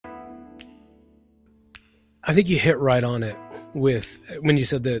I think you hit right on it with when you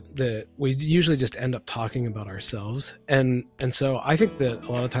said that we usually just end up talking about ourselves. And so I think that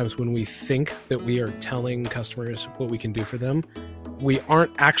a lot of times when we think that we are telling customers what we can do for them, we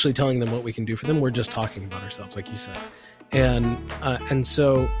aren't actually telling them what we can do for them. We're just talking about ourselves, like you said. And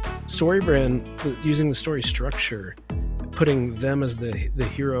so StoryBrand, using the story structure, putting them as the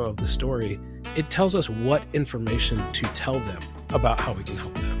hero of the story, it tells us what information to tell them about how we can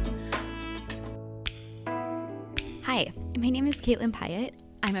help them. Hi, my name is Caitlin Pyatt.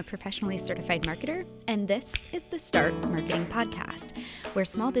 I'm a professionally certified marketer, and this is the Start Marketing Podcast, where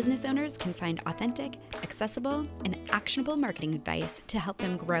small business owners can find authentic, accessible, and actionable marketing advice to help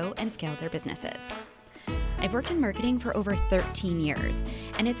them grow and scale their businesses. I've worked in marketing for over 13 years,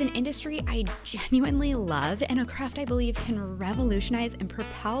 and it's an industry I genuinely love and a craft I believe can revolutionize and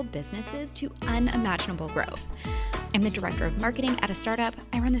propel businesses to unimaginable growth. I'm the director of marketing at a startup,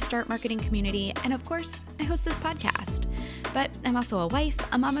 I run the Start Marketing community, and of course, I host this podcast. But I'm also a wife,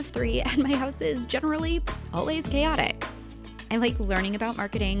 a mom of 3, and my house is generally always chaotic. I like learning about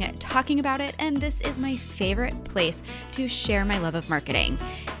marketing, talking about it, and this is my favorite place to share my love of marketing.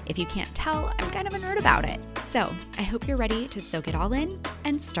 If you can't tell, I'm kind of a nerd about it. So I hope you're ready to soak it all in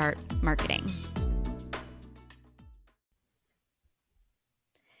and start marketing.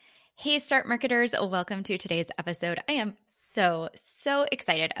 Hey, Start Marketers, welcome to today's episode. I am so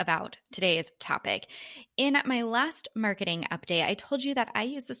excited about today's topic. In my last marketing update, I told you that I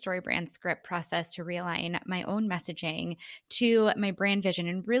use the StoryBrand script process to realign my own messaging to my brand vision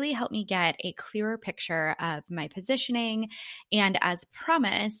and really help me get a clearer picture of my positioning. And as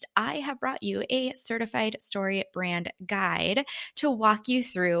promised, I have brought you a certified StoryBrand guide to walk you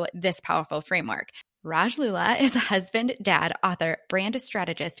through this powerful framework. Raj Lula is a husband, dad, author, brand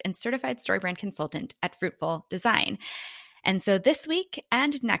strategist, and certified StoryBrand consultant at Fruitful Design. And so this week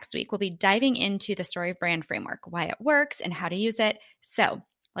and next week, we'll be diving into the StoryBrand framework, why it works and how to use it. So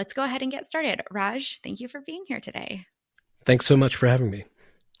let's go ahead and get started. Raj, thank you for being here today. Thanks so much for having me.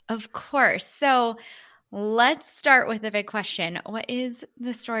 Of course. So let's start with the big question. What is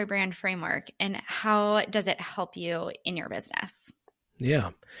the StoryBrand framework and how does it help you in your business?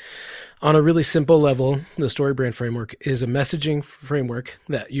 Yeah. On a really simple level, the StoryBrand framework is a messaging framework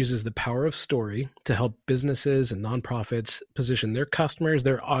that uses the power of story to help businesses and nonprofits position their customers,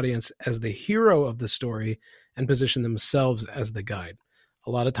 their audience as the hero of the story and position themselves as the guide. A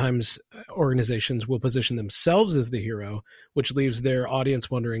lot of times organizations will position themselves as the hero, which leaves their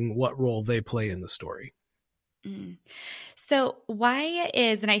audience wondering what role they play in the story. So why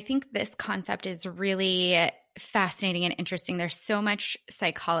is, and I think this concept is really fascinating and interesting. There's so much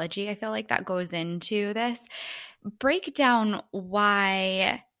psychology, I feel like, that goes into this. Break down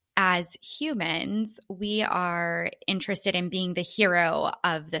why, as humans, we are interested in being the hero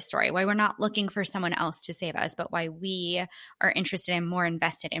of the story, why we're not looking for someone else to save us, but why we are interested and more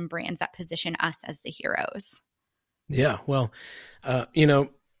invested in brands that position us as the heroes. Yeah, well,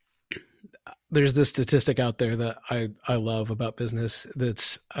 there's this statistic out there that I love about business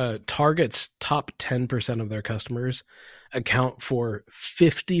that's Target's top 10% of their customers account for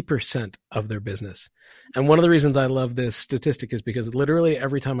 50% of their business. And one of the reasons I love this statistic is because literally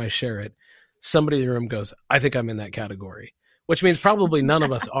every time I share it, somebody in the room goes, I think I'm in that category, which means probably none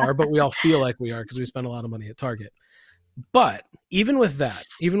of us are, but we all feel like we are because we spend a lot of money at Target. But even with that,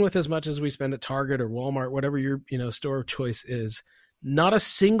 even with as much as we spend at Target or Walmart, whatever your store of choice is, not a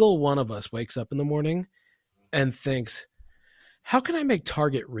single one of us wakes up in the morning and thinks, how can I make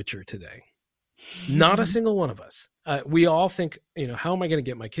Target richer today? Not a single one of us. We all think, how am I going to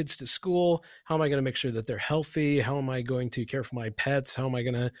get my kids to school? How am I going to make sure that they're healthy? How am I going to care for my pets? How am I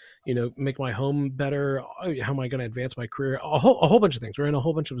going to, make my home better? How am I going to advance my career? A whole bunch of things. We're in a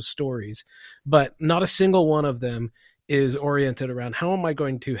whole bunch of stories, but not a single one of them is oriented around how am I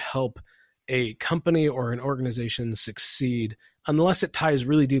going to help a company or an organization succeed, unless it ties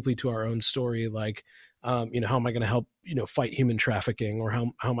really deeply to our own story, like, how am I going to help, fight human trafficking, or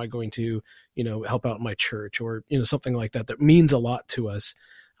how am I going to, help out my church, or, something like that means a lot to us.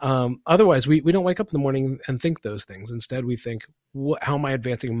 Otherwise, we don't wake up in the morning and think those things. Instead, we think, how am I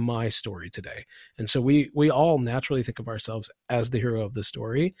advancing my story today? And so we all naturally think of ourselves as the hero of the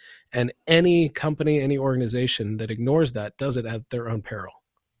story. And any company, any organization that ignores that does it at their own peril.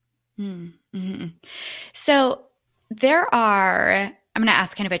 Mm-hmm. So I'm going to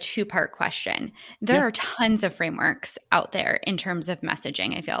ask kind of a two-part question. There are tons of frameworks out there in terms of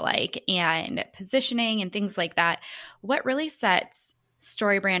messaging, I feel like, and positioning and things like that. What really sets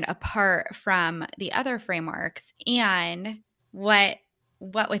StoryBrand apart from the other frameworks, and what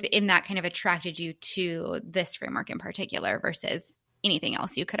within that kind of attracted you to this framework in particular versus anything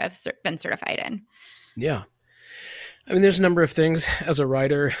else you could have been certified in? Yeah. I mean, there's a number of things. As a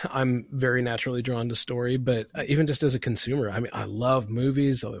writer, I'm very naturally drawn to story, but even just as a consumer, I mean, I love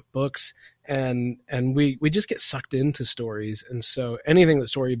movies, I love books, and we just get sucked into stories. And so anything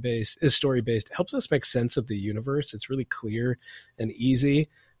that's story based helps us make sense of the universe. It's really clear and easy.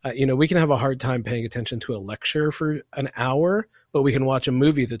 We can have a hard time paying attention to a lecture for an hour, but we can watch a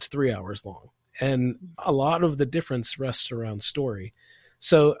movie that's 3 hours long. And a lot of the difference rests around story.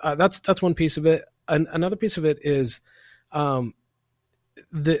 So that's one piece of it. Another piece of it is the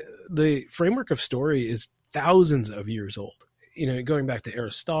framework of story is thousands of years old. Going back to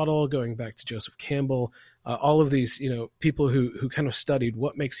Aristotle, going back to Joseph Campbell, all of these people who kind of studied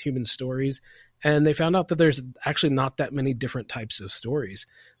what makes human stories, and they found out that there's actually not that many different types of stories.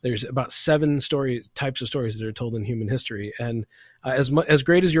 There's about 7 types of stories that are told in human history, and as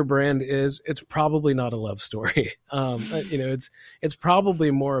great as your brand is, it's probably not a love story. It's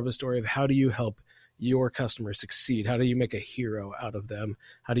probably more of a story of how do you help your customer succeed? How do you make a hero out of them?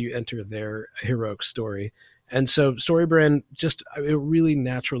 How do you enter their heroic story? And so story brand it really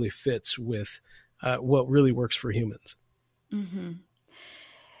naturally fits with what really works for humans. Mm-hmm.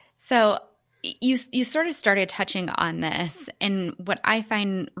 So you sort of started touching on this, and what I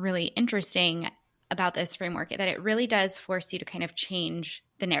find really interesting about this framework that it really does force you to kind of change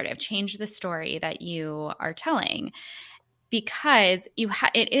the narrative, change the story that you are telling, because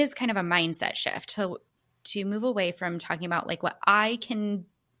it is kind of a mindset shift to move away from talking about like what I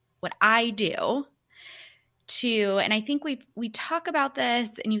do to, and I think we talk about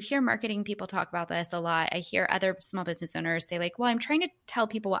this, and you hear marketing people talk about this a lot. I hear other small business owners say like, well, I'm trying to tell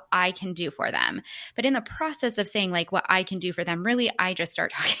people what I can do for them. But in the process of saying like what I can do for them, really, I just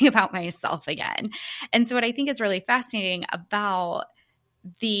start talking about myself again. And so what I think is really fascinating about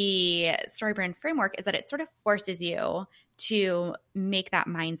the story brand framework is that it sort of forces you to make that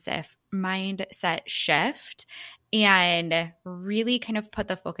mindset shift and really kind of put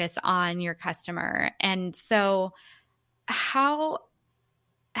the focus on your customer. And so how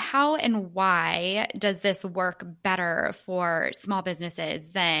and why does this work better for small businesses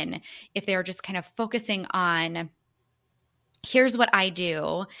than if they're just kind of focusing on, here's what I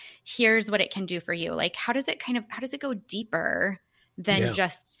do, here's what it can do for you? Like, how does it go deeper than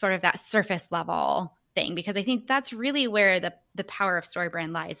just sort of that surface level thing? Because I think that's really where the power of story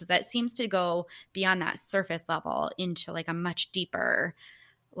brand lies, is that it seems to go beyond that surface level into like a much deeper,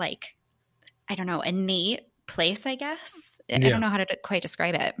 like, I don't know, innate place, I guess. I don't know how to quite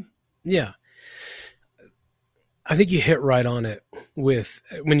describe it. Yeah. I think you hit right on it with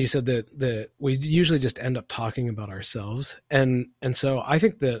when you said that we usually just end up talking about ourselves. And so I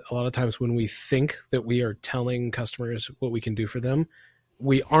think that a lot of times when we think that we are telling customers what we can do for them,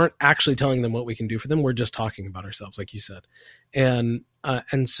 we aren't actually telling them what we can do for them. We're just talking about ourselves, like you said. And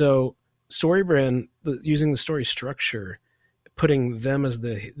so story brand, using the story structure, putting them as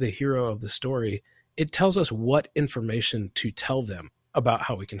the hero of the story, it tells us what information to tell them about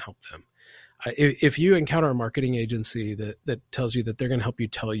how we can help them. If you encounter a marketing agency that tells you that they're going to help you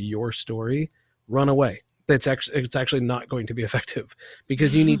tell your story, run away. It's actually not going to be effective,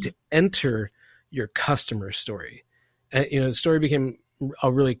 because you need to enter your customer's story. And, story became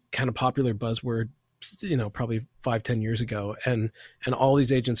a really kind of popular buzzword, probably 5-10 years ago. And all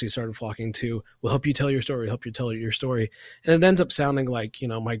these agencies started flocking to, we'll help you tell your story, help you tell your story. And it ends up sounding like,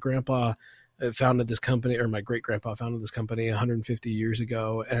 my grandpa founded this company, or my great grandpa founded this company 150 years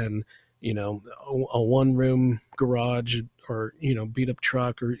ago. And, a one-room garage, or, beat up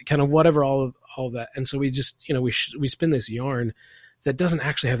truck, or kind of whatever, all of that. And so we just, we spin this yarn that doesn't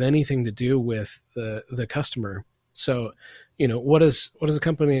actually have anything to do with the customer. So, what does a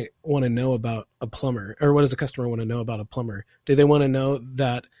company want to know about a plumber, or what does a customer want to know about a plumber? Do they want to know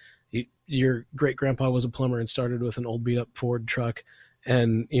that your great grandpa was a plumber and started with an old beat up Ford truck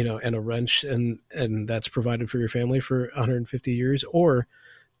and, and a wrench, and that's provided for your family for 150 years? Or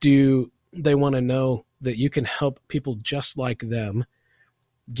do they want to know that you can help people just like them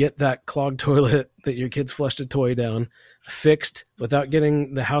get that clogged toilet that your kids flushed a toy down fixed without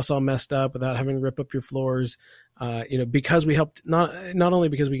getting the house all messed up, without having to rip up your floors? Because we helped, not only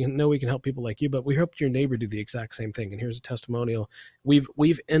because we can help people like you, but we helped your neighbor do the exact same thing. And here's a testimonial.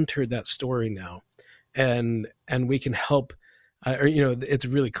 We've entered that story now, and we can help, it's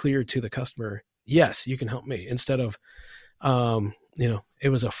really clear to the customer, yes, you can help me, instead of, it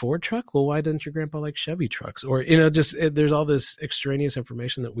was a Ford truck. Well, why didn't your grandpa like Chevy trucks? Or, there's all this extraneous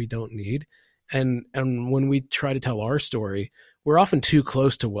information that we don't need. And when we try to tell our story, we're often too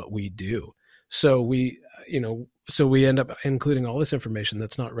close to what we do. So we end up including all this information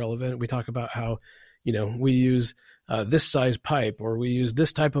that's not relevant. We talk about how, we use this size pipe, or we use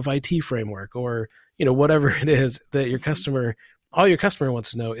this type of IT framework, or, whatever it is that all your customer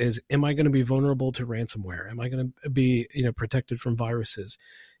wants to know is, am I going to be vulnerable to ransomware? Am I going to be, protected from viruses?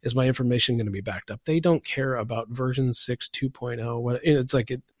 Is my information going to be backed up? They don't care about version 6, 2.0. It's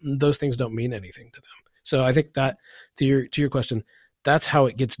like those things don't mean anything to them. So I think that to your question, that's how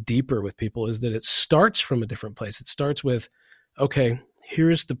it gets deeper with people, is that it starts from a different place. It starts with, okay,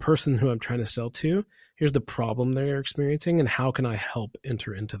 here's the person who I'm trying to sell to. Here's the problem they're experiencing, and how can I help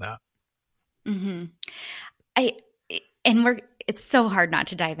enter into that? Mm-hmm. It's so hard not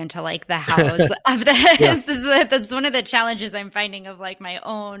to dive into like the hows of this. Yeah. That's one of the challenges I'm finding of like my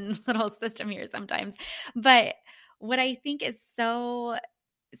own little system here sometimes. But what I think is so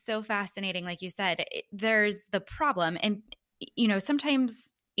fascinating, like you said, there's the problem. And,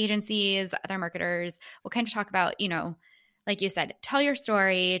 sometimes agencies, other marketers will kind of talk about, like you said, tell your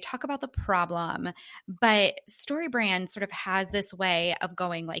story, talk about the problem. But StoryBrand sort of has this way of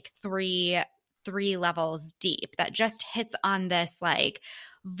going like three levels deep that just hits on this like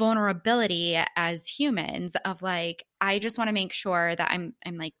vulnerability as humans of like, I just want to make sure that I'm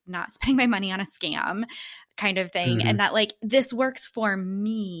like not spending my money on a scam kind of thing. Mm-hmm. And that like, this works for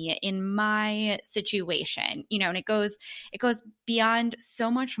me in my situation, and it goes beyond so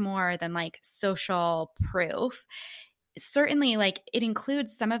much more than like social proof. Certainly, like it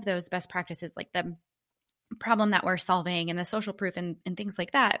includes some of those best practices, like the problem that we're solving and the social proof and things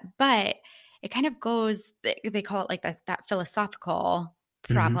like that. But it kind of goes, they call it like that philosophical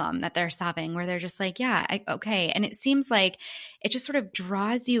problem mm-hmm. that they're solving, where they're just like, yeah, okay. And it seems like it just sort of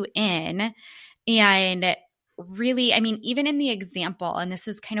draws you in. And really, I mean, even in the example, and this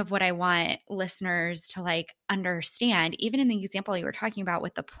is kind of what I want listeners to like understand, even in the example you were talking about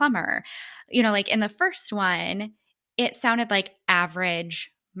with the plumber, like in the first one, it sounded like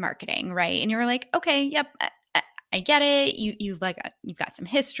average marketing, right? And you were like, okay, yep, I get it. You've got some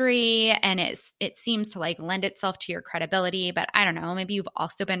history, and it seems to like lend itself to your credibility. But I don't know, maybe you've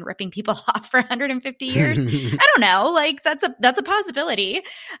also been ripping people off for 150 years. I don't know, like that's a possibility.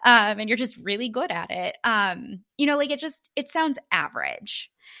 And you're just really good at it. Like it sounds average.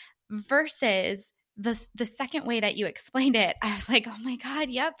 Versus the second way that you explained it, I was like, oh my God,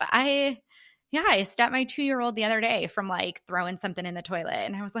 yep, I stopped my 2-year-old the other day from like throwing something in the toilet.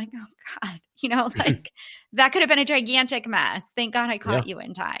 And I was like, oh God, like that could have been a gigantic mess. Thank God I caught you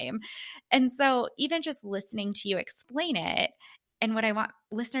in time. And so even just listening to you explain it, and what I want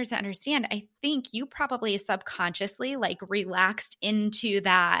listeners to understand, I think you probably subconsciously like relaxed into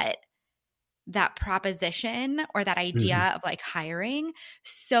that proposition or that idea mm-hmm. of like hiring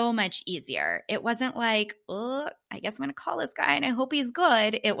so much easier. It wasn't like, oh, I guess I'm going to call this guy and I hope he's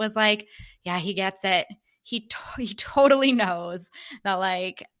good. It was like, yeah, he gets it. He totally knows that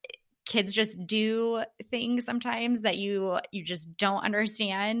like kids just do things sometimes that you just don't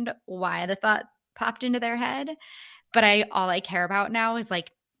understand why the thought popped into their head. But all I care about now is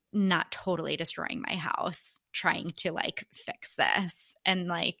like not totally destroying my house, trying to like fix this. And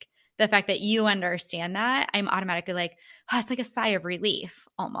like, the fact that you understand that, I'm automatically like, oh, it's like a sigh of relief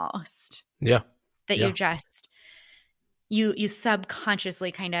almost. Yeah. That you just, you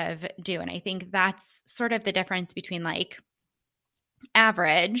subconsciously kind of do. And I think that's sort of the difference between like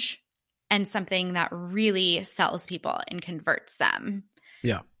average and something that really sells people and converts them.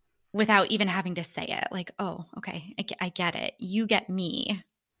 Yeah. Without even having to say it. Like, oh, okay, I get it. You get me.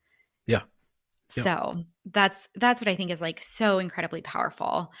 Yeah. So that's what I think is like so incredibly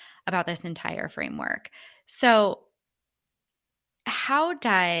powerful about this entire framework. So how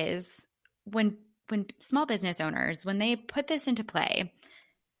does, when small business owners, when they put this into play,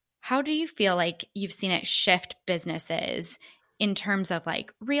 how do you feel like you've seen it shift businesses in terms of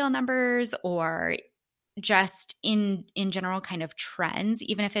like real numbers or just in general kind of trends,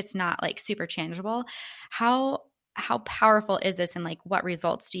 even if it's not like super tangible? How powerful is this, and like what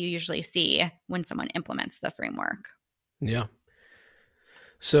results do you usually see when someone implements the framework? Yeah.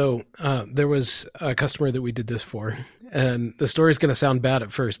 So there was a customer that we did this for, and the story is going to sound bad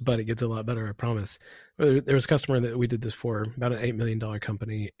at first, but it gets a lot better, I promise. There was a customer that we did this for, about an $8 million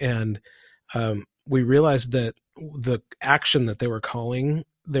company, and we realized that the action that they were calling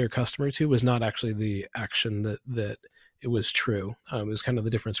their customer to was not actually the action that it was true. It was kind of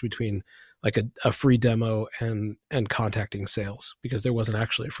the difference between like a free demo and contacting sales, because there wasn't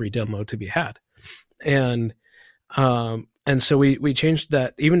actually a free demo to be had. And so we changed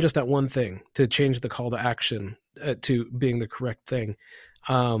that, even just that one thing, to change the call to action to being the correct thing.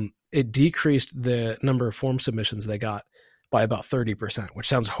 It decreased the number of form submissions they got by about 30%, which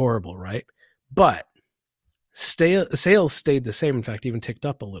sounds horrible, right? But sales stayed the same. In fact, even ticked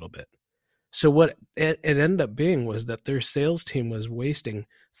up a little bit. So what it ended up being was that their sales team was wasting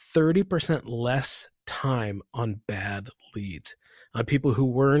 30% less time on bad leads, on people who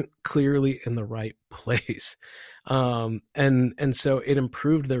weren't clearly in the right place. And so it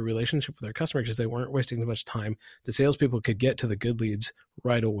improved their relationship with their customer because they weren't wasting as much time. The salespeople could get to the good leads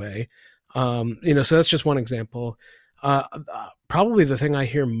right away. So that's just one example. Probably the thing I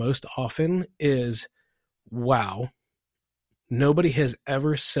hear most often is, wow, nobody has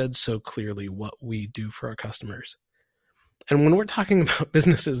ever said so clearly what we do for our customers. And when we're talking about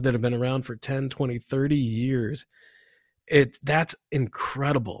businesses that have been around for 10, 20, 30 years, that's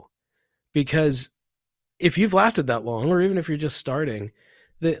incredible. Because if you've lasted that long, or even if you're just starting,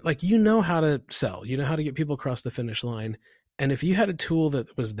 that you know how to sell, you know how to get people across the finish line. And if you had a tool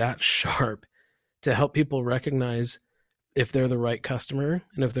that was that sharp to help people recognize if they're the right customer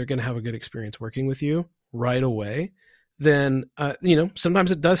and if they're going to have a good experience working with you right away, then,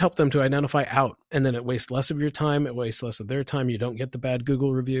 sometimes it does help them to identify out, and then it wastes less of your time. It wastes less of their time. You don't get the bad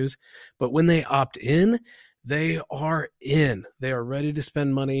Google reviews. But when they opt in, they are in. They are ready to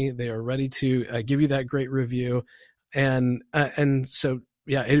spend money. They are ready to give you that great review. And so,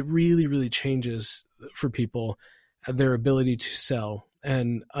 yeah, it really, really changes for people their ability to sell.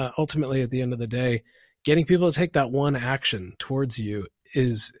 And ultimately, at the end of the day, getting people to take that one action towards you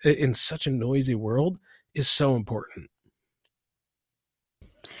is, in such a noisy world, is so important.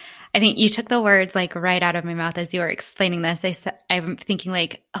 I think you took the words right out of my mouth as you were explaining this. I'm thinking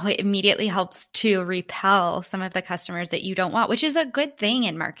it immediately helps to repel some of the customers that you don't want, which is a good thing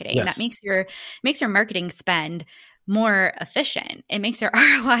in marketing. Yes. That makes your marketing spend more efficient. It makes your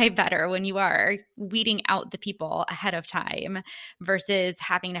ROI better when you are weeding out the people ahead of time versus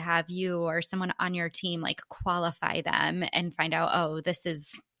having to have you or someone on your team qualify them and find out, oh,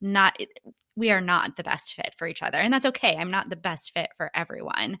 we are not the best fit for each other. And that's okay. I'm not the best fit for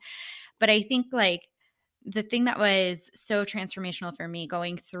everyone. But I think the thing that was so transformational for me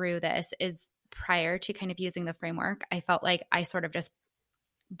going through this is prior to kind of using the framework, I felt like I sort of just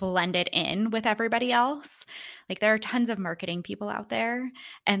blended in with everybody else. There are tons of marketing people out there,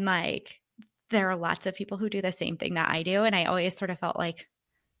 and there are lots of people who do the same thing that I do. And I always sort of felt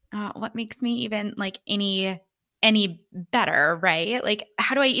what makes me even any better, right?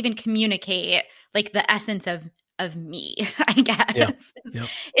 How do I even communicate the essence of me, I guess,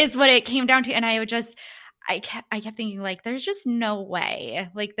 is what it came down to. And I kept thinking there's just no way,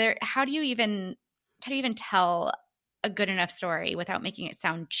 how do you even tell a good enough story without making it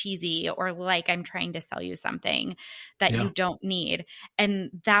sound cheesy or I'm trying to sell you something that you don't need. And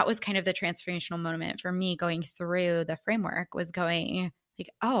that was kind of the transformational moment for me going through the framework, was going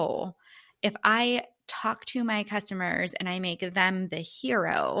oh, if I talk to my customers and I make them the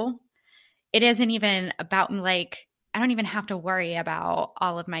hero, it isn't even about I don't even have to worry about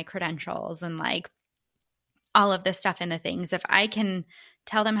all of my credentials and all of this stuff and the things. If I can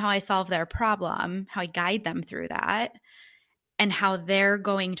tell them how I solve their problem, how I guide them through that, and how they're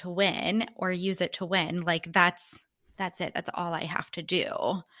going to win or use it to win, that's it. That's all I have to do.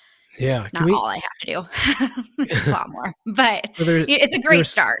 Yeah. All I have to do. It's a lot more, but it's a great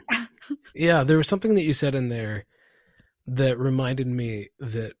start. Yeah. There was something that you said in there that reminded me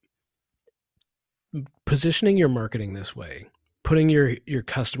that positioning your marketing this way, putting your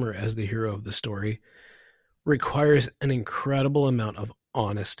customer as the hero of the story, requires an incredible amount of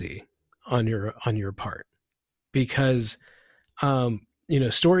honesty on your part, because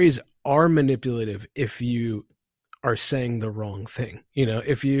stories are manipulative if you are saying the wrong thing.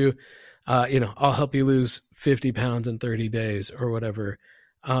 If you I'll help you lose 50 pounds in 30 days or whatever,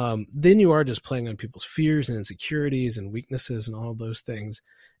 then you are just playing on people's fears and insecurities and weaknesses and all of those things.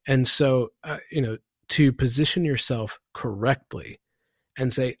 And so to position yourself correctly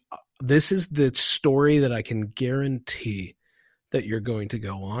and say, this is the story that I can guarantee that you're going to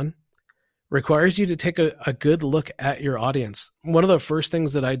go on, requires you to take a good look at your audience. One of the first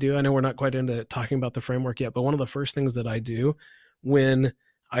things that I do, I know we're not quite into talking about the framework yet, but one of the first things that I do when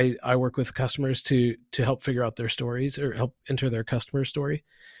I work with customers to help figure out their stories or help enter their customer story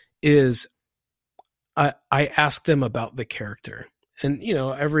is I ask them about the character. And,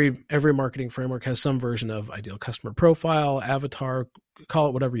 every marketing framework has some version of ideal customer profile, avatar, call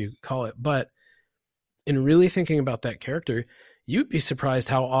it whatever you call it. But in really thinking about that character, you'd be surprised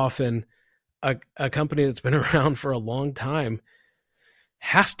how often a company that's been around for a long time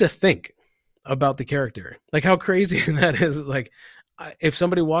has to think about the character. How crazy that is. If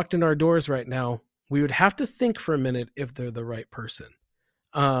somebody walked in our doors right now, we would have to think for a minute if they're the right person.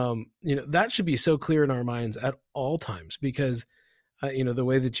 That should be so clear in our minds at all times, because the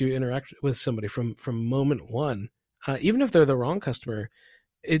way that you interact with somebody from moment one, even if they're the wrong customer,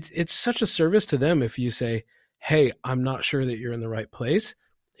 it's such a service to them if you say, hey, I'm not sure that you're in the right place.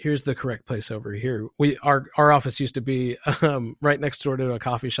 Here's the correct place over here. Our office used to be right next door to a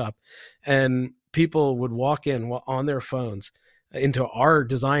coffee shop, and people would walk in on their phones into our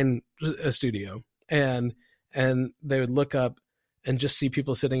design studio, and they would look up and just see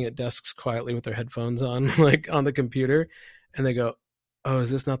people sitting at desks quietly with their headphones on, like on the computer, and they go, "Oh, is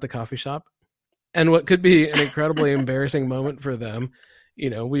this not the coffee shop?" And what could be an incredibly embarrassing moment for them,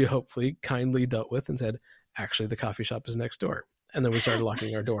 we hopefully kindly dealt with and said, actually, the coffee shop is next door. And then we started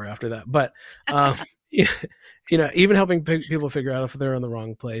locking our door after that. But, even helping people figure out if they're in the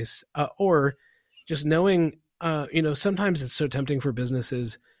wrong place, or just knowing, sometimes it's so tempting for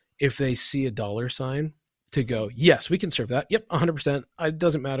businesses if they see a dollar sign to go, yes, we can serve that. Yep, 100%. It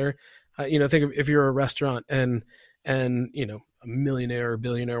doesn't matter. Think of if you're a restaurant and a millionaire or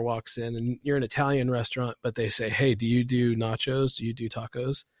billionaire walks in and you're an Italian restaurant, but they say, hey, do you do nachos? Do you do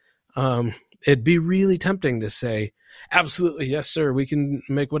tacos? It'd be really tempting to say, absolutely, yes, sir, we can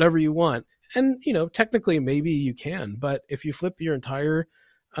make whatever you want. And, technically maybe you can, but if you flip your entire,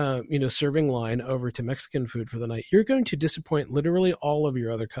 serving line over to Mexican food for the night, you're going to disappoint literally all of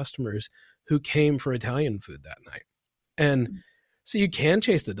your other customers who came for Italian food that night. And so you can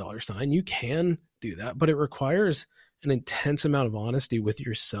chase the dollar sign, you can do that, but it requires an intense amount of honesty with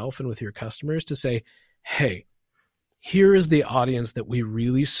yourself and with your customers to say, hey, here is the audience that we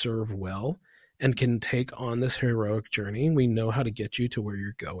really serve well and can take on this heroic journey. We know how to get you to where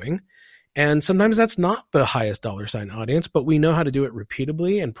you're going. And sometimes that's not the highest dollar sign audience, but we know how to do it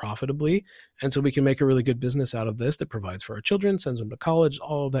repeatably and profitably. And so we can make a really good business out of this that provides for our children, sends them to college,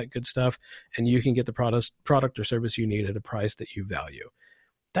 all of that good stuff. And you can get the product or service you need at a price that you value.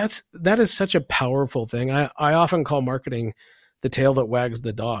 That is such a powerful thing. I often call marketing the tail that wags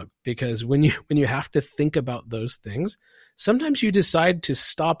the dog, because when you have to think about those things, sometimes you decide to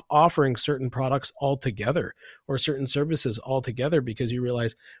stop offering certain products altogether or certain services altogether because you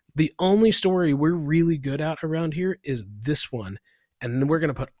realize the only story we're really good at around here is this one. And we're going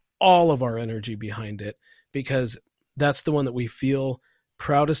to put all of our energy behind it because that's the one that we feel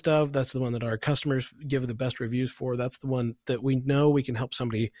proudest of. That's the one that our customers give the best reviews for. That's the one that we know we can help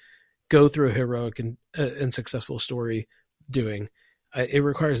somebody go through a heroic and successful story doing. It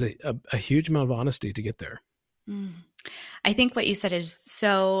requires a huge amount of honesty to get there. I think what you said is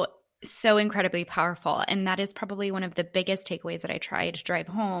so incredibly powerful. And that is probably one of the biggest takeaways that I try to drive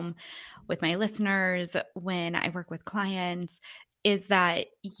home with my listeners when I work with clients, is that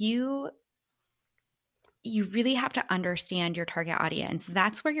you really have to understand your target audience.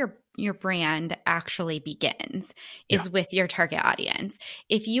 That's where your brand actually begins, is with your target audience.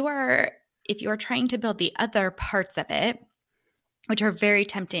 If you are trying to build the other parts of it, which is very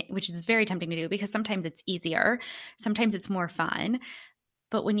tempting to do because sometimes it's easier, sometimes it's more fun.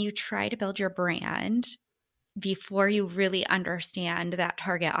 But when you try to build your brand before you really understand that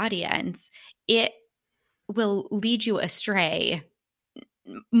target audience, it will lead you astray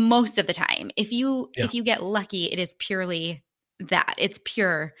most of the time. If you get lucky, it is purely that. It's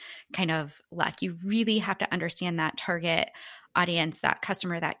pure kind of luck. You really have to understand that target audience, that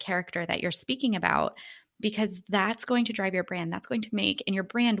customer, that character that you're speaking about, because that's going to drive your brand. That's going to make, and your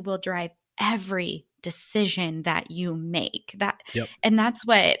brand will drive every decision that you make. And that's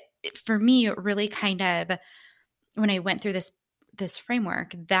what, for me, really kind of, when I went through this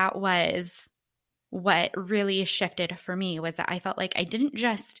framework, that was what really shifted for me, was that I felt like I didn't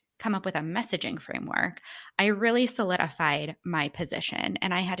just come up with a messaging framework. I really solidified my position,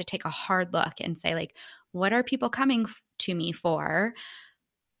 and I had to take a hard look and say, like, what are people coming to me for?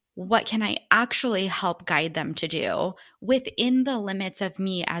 What can I actually help guide them to do within the limits of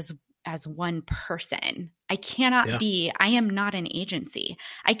me as one person? I am not an agency.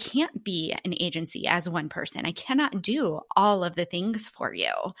 I can't be an agency as one person. I cannot do all of the things for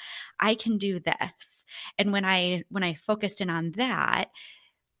you. I can do this. And when I focused in on that,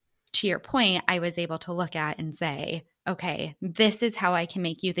 to your point, I was able to look at and say, okay, this is how I can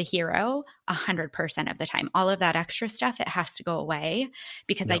make you the hero 100% of the time. All of that extra stuff, it has to go away,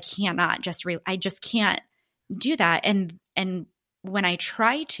 because I cannot I just can't do that. And when I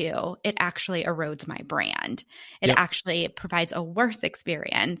try to, it actually erodes my brand. It actually provides a worse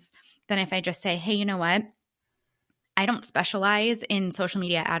experience than if I just say, hey, you know what? I don't specialize in social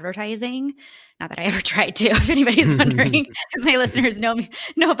media advertising. Not that I ever tried to, if anybody's wondering, because my listeners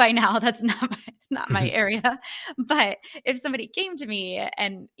know by now that's not my area. But if somebody came to me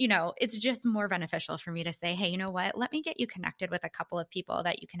and, it's just more beneficial for me to say, hey, you know what? Let me get you connected with a couple of people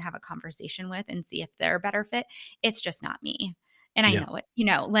that you can have a conversation with and see if they're a better fit. It's just not me. And I know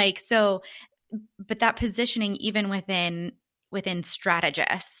it, so, but that positioning, even within within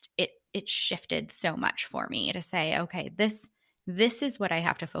Strategist, it shifted so much for me to say, okay, this is what I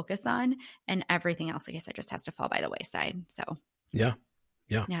have to focus on, and everything else, like I said, just has to fall by the wayside. So yeah.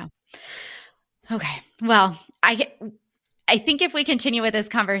 Okay. Well, I think if we continue with this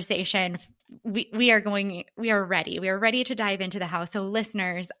conversation, we are ready. We are ready to dive into the how. So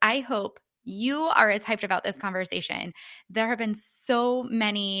listeners, I hope you are as hyped about this conversation. There have been so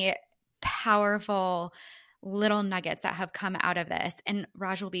many powerful little nuggets that have come out of this. And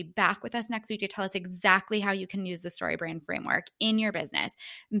Raj will be back with us next week to tell us exactly how you can use the StoryBrand framework in your business,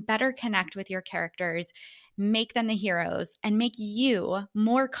 better connect with your characters, make them the heroes, and make you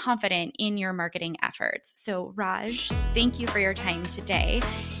more confident in your marketing efforts. So Raj, thank you for your time today.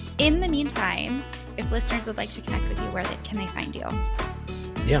 In the meantime, if listeners would like to connect with you, where can they find you?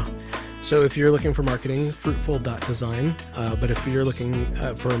 Yeah. So if you're looking for marketing, fruitful.design. But if you're looking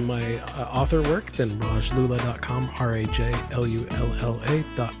for my author work, then rajlulla.com, RAJLULLA.com.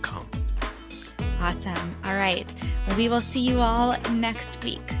 Awesome. All right. Well, we will see you all next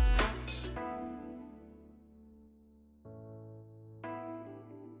week.